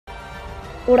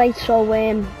Alright, so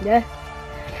yeah,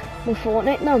 we're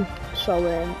Fortnite now. So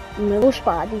I'm gonna go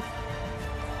Spidey.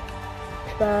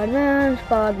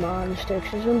 Spider-Man, sticks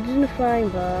his under in the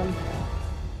frying pan.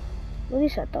 What do you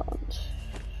set that on?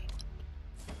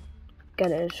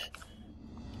 Get it.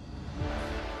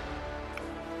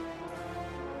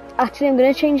 Actually, I'm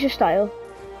gonna change the style.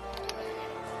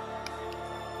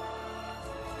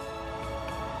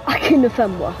 I can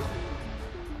defend what?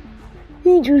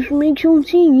 He just makes your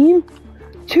team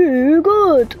too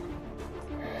good.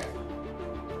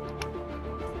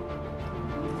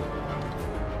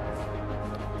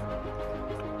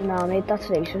 Nah, mate, that's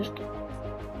racist.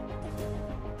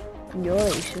 You're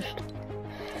racist.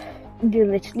 You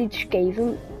literally just gave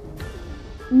him.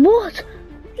 What?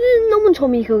 No one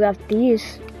told me you could have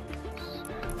these.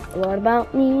 What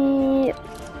about me?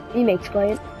 He makes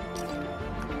playing.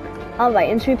 I'll write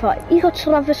into my party. You got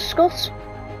Travis Scott.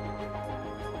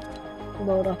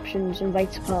 Load options,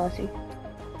 invite to party.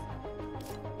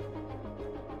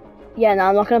 Yeah, no,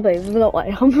 I'm not gonna play with without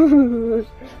like him.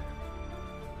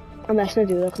 I'm messing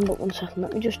with you, I can book 1 second.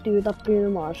 Let me just do that Bruno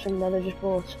Mars thing that I just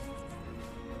bought.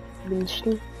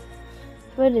 Winston.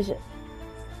 Where is it?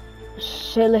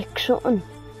 Select something.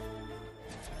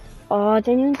 Oh, I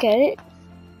didn't even get it.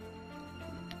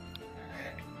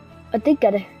 I did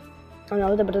get it. I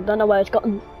know, but I don't know where it's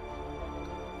gotten.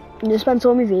 I just spent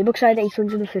all my V-Bucks, I had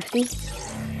 850.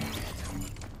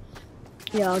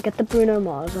 Yeah, I'll get the Bruno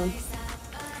Mars on.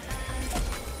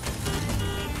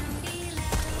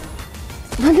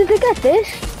 When did I get this?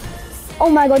 Oh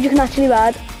my god, you can actually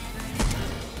ride.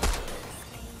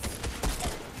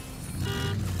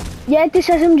 Yeah, this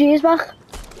SMG is back.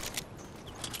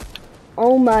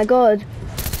 Oh my god.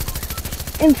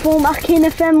 Informe à qui ne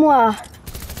fait moi.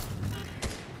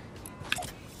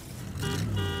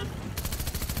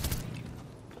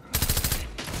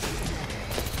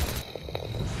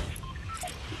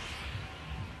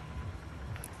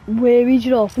 Where is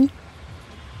it open?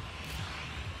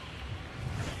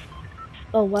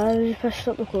 Oh, where did you press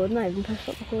stop recording? I haven't pressed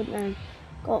stop recording now.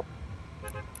 Go.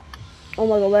 Oh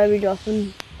my god, where are we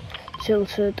dropping?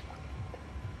 Tilted.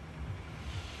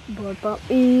 What about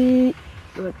me?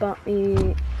 What about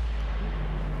me?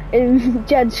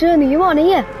 Jensen, are you on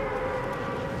here?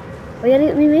 Oh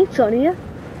yeah, my mate's on here.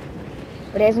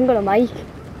 But he hasn't got a mic.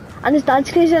 And his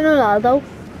dad's Cristiano Ronaldo.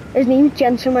 His name's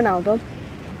Jensen Ronaldo.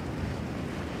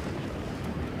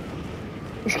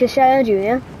 It's Cristiano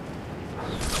Jr.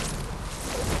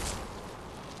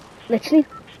 Literally.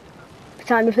 The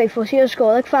time we play footy, he'll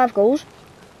score like 5 goals.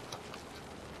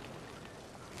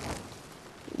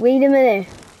 Wait a minute.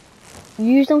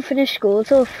 You don't finish school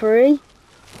till 3.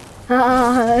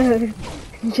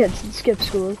 Jensen skipped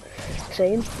school.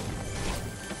 Same.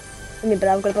 I mean, but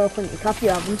I've got about 20 cap, you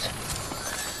haven't.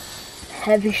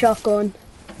 Heavy shotgun.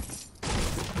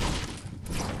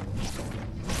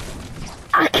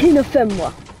 Akin of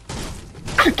Femwa.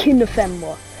 Akin of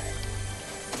Femwa.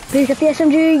 Please get the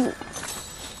SMG.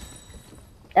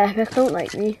 Epic don't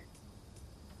like me.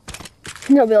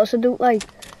 Nobody else I don't like.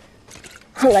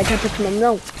 I like Epic's mum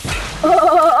now.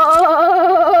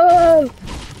 Oh!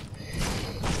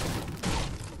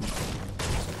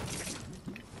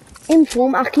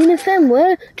 Inform Akin of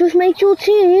Femwa just makes your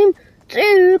team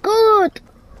too good.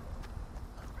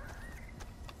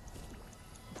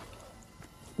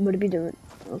 What are we doing?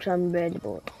 Looks like I'm really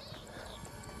bored.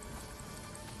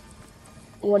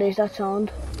 What is that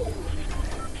sound?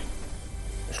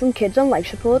 Some kids on life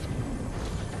support.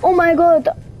 Oh my god,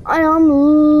 I am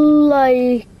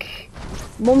like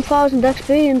 1000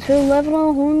 XP until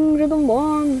level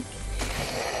 101.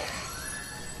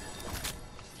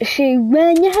 See,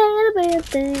 when you had a bad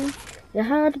thing, you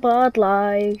had a bad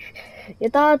life.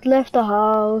 Your dad left the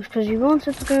house cause he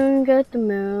wanted to go and get the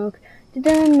milk. They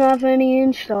didn't have any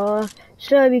in stock,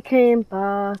 so we came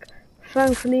back.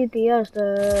 Thankfully the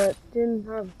Asda didn't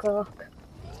have a cock.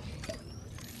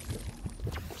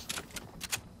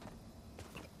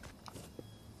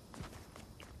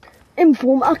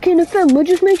 Inform Akin of Femwa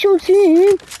just makes your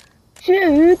team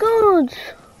too good.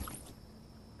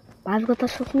 I've got that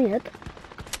stuff in my head.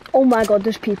 Oh my god,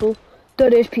 there's people.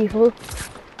 There is people.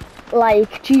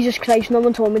 Like, Jesus Christ, no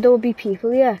one told me there would be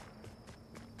people here.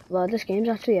 Well, this game's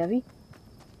actually heavy.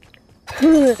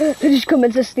 They're just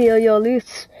coming to steal your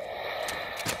loot.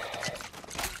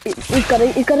 He's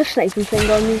got a sniping thing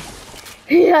on me.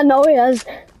 Yeah, no he has.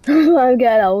 I'm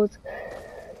getting out.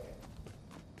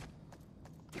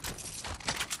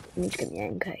 Let me just get the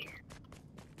MK.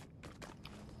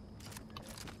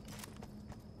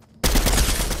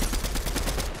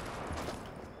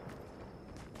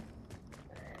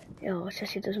 Yo,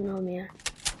 Sissy doesn't know me yet.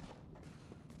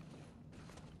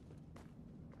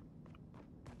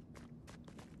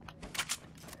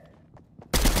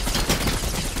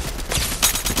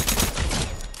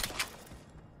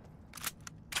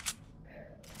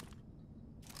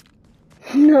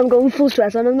 I'm going full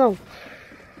stress on him now.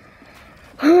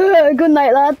 Good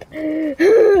night, lad.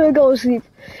 Go to sleep.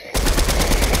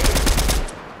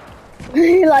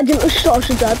 Lad, you little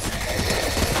sausage, lad.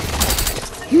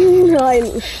 I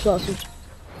little sausage.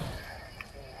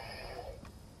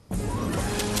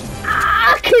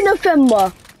 Ah, king of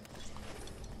Femba.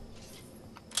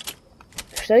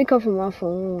 Steady come from my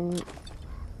phone.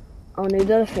 I'll need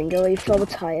that finger where you throw a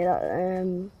tire at,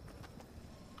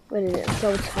 where is it?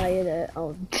 Throw a tire at,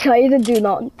 I'll tell you to do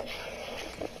nothing.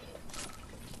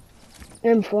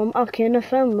 From a king of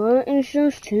Femba is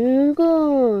just too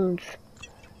good.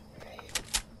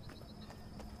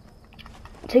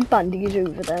 Take bandages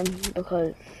over them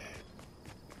because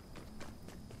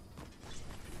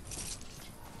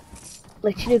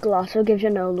literally Galasso gives you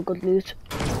no good loot.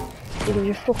 It gives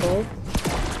you fuck all.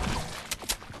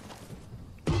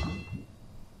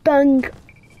 Bang!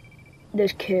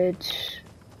 There's kids.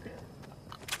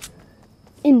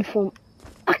 Inform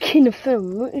a king of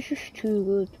film, it's just too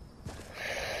good.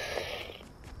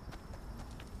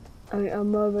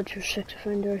 I'm over to sex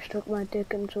offender, I stuck my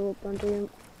dick into a bandit.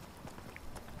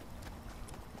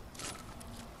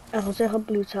 Ik wil zeggen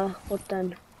bloedzaag, wat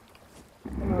dan?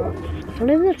 Van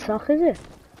even het zaag is het?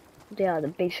 Ja, de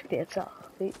basically het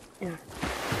zaag. Ja.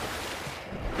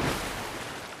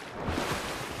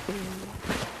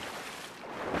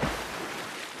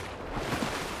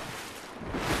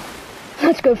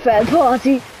 Let's go fat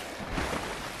party.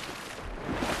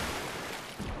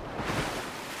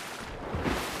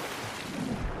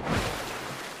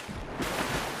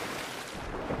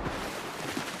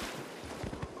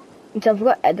 I've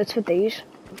got edits for these.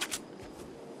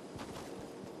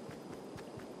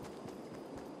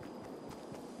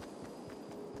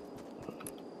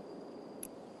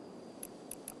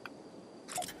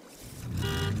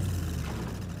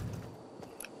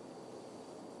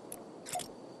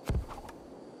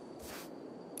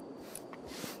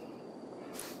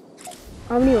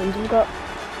 How many wins have we got?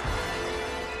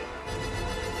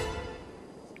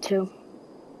 2.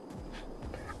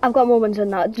 I've got more wins than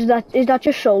that. Is that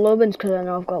just solo wins? Because I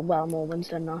know I've got well more wins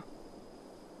than that.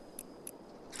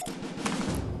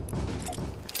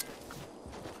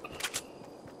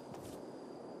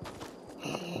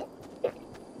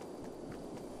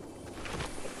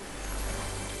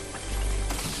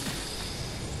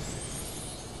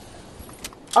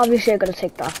 Obviously, I'm gonna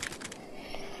take that.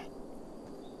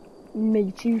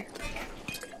 Me too.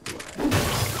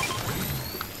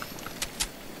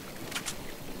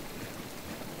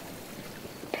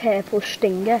 Purple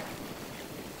stinger.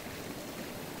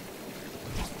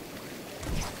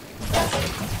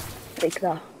 Take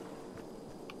that.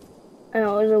 I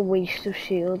know it was a waste of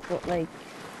shield, but like,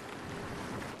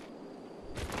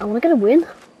 I want to get a win.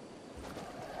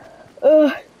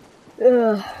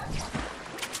 I'm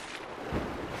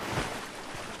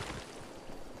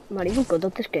not even good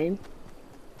at this game.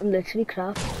 I'm literally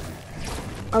crap.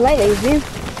 I'm like lazy.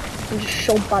 I'm just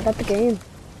so bad at the game.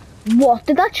 What?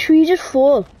 Did that tree just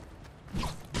fall?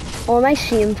 Or am I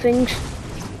seeing things?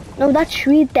 No, that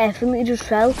tree definitely just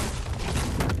fell.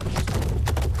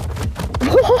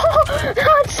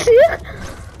 That's sick!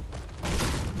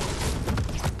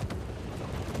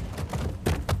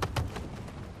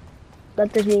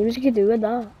 That there's names you can do with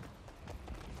that.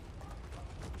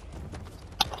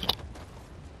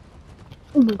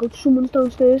 Oh my god, someone's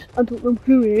downstairs. I don't know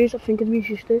who it is. I think it's my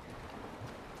sister.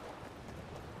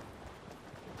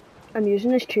 I'm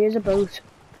using this tree as a boat.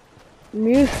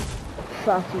 Move,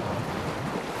 fatty.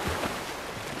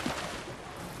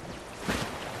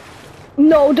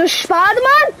 No, there's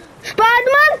Spider-Man!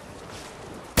 Spider-Man!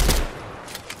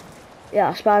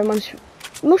 Yeah, Spider-Man's...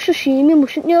 Must have seen me,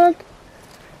 mustn't you?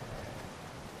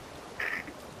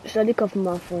 Steady cover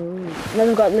my phone. Then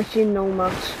I've got literally no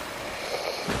mats.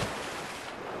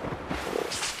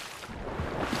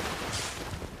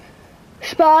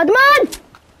 Spider-Man!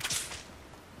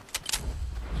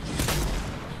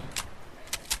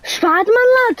 Spider-Man,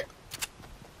 lad!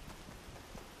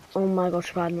 Oh my god,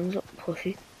 Spider-Man's a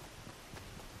pussy.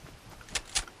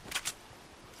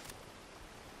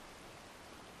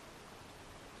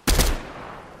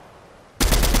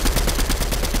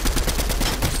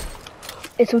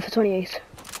 It's 1 for 28.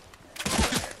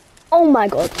 Oh my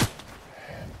god.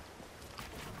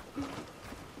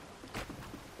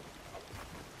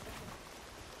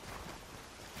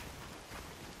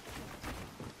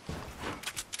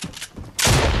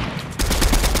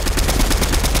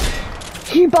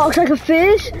 He barks like a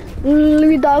fish.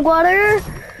 Louis Dogwater.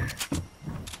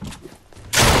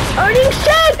 Earning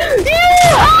shit!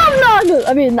 You have none!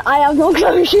 I mean, I have no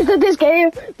clever shit at this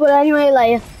game. But anyway,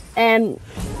 like,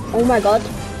 oh my god.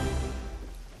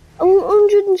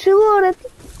 102 already.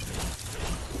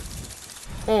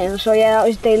 So yeah, that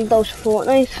was daily dose of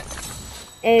Fortnite.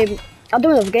 I'll do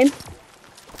another game.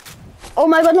 Oh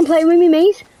my god, I'm playing with me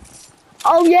mate.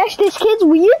 Oh yes, this kid's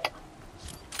weird.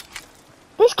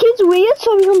 This kid's weird,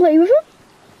 so we can play with him.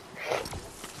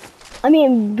 I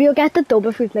mean, we'll get the dub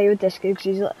if we play with this kid, because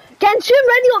he's like, Genshin,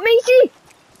 ready up, matey!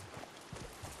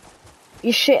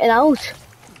 You're shitting out.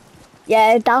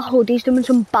 Yeah, that hoodie's doing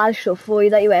some bad stuff for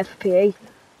you that you wear for PA.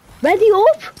 Ready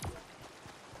up!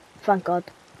 Thank God.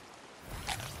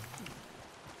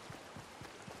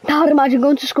 Now imagine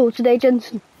going to school today,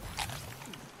 Jensen.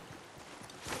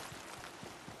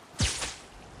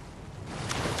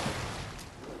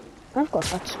 I've got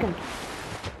that skin.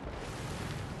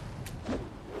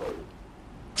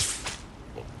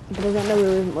 But I don't know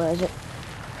who even wears it.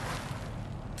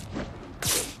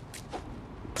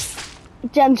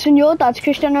 Jensen, your dad's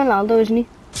Cristiano Ronaldo, isn't he?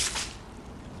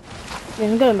 He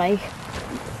isn't gonna make.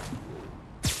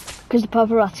 Because the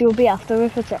paparazzi will be after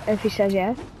him if he says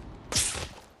yeah.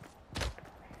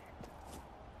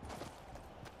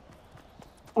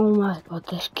 Oh my god,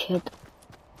 this kid.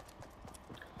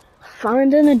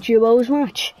 Finding a duos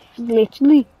match.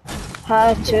 Literally.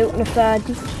 Hard to on a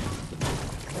Friday.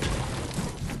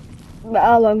 But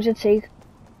how long does it take?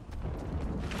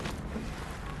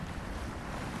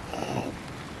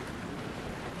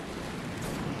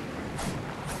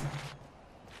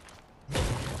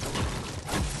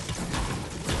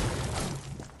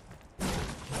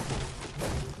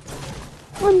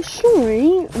 I'm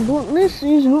sorry, but this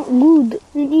is not good.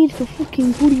 You need to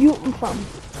fucking put it up, fam.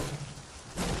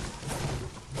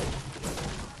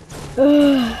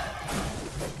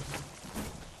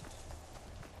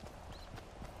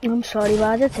 I'm sorry,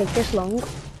 why did it take this long?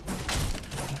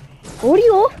 Hurry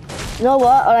up! You know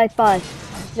what? Alright, bye.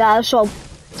 Yeah, so,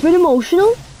 it's been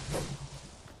emotional.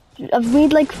 I've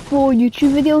made like 4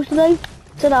 YouTube videos today.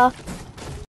 Ta-da.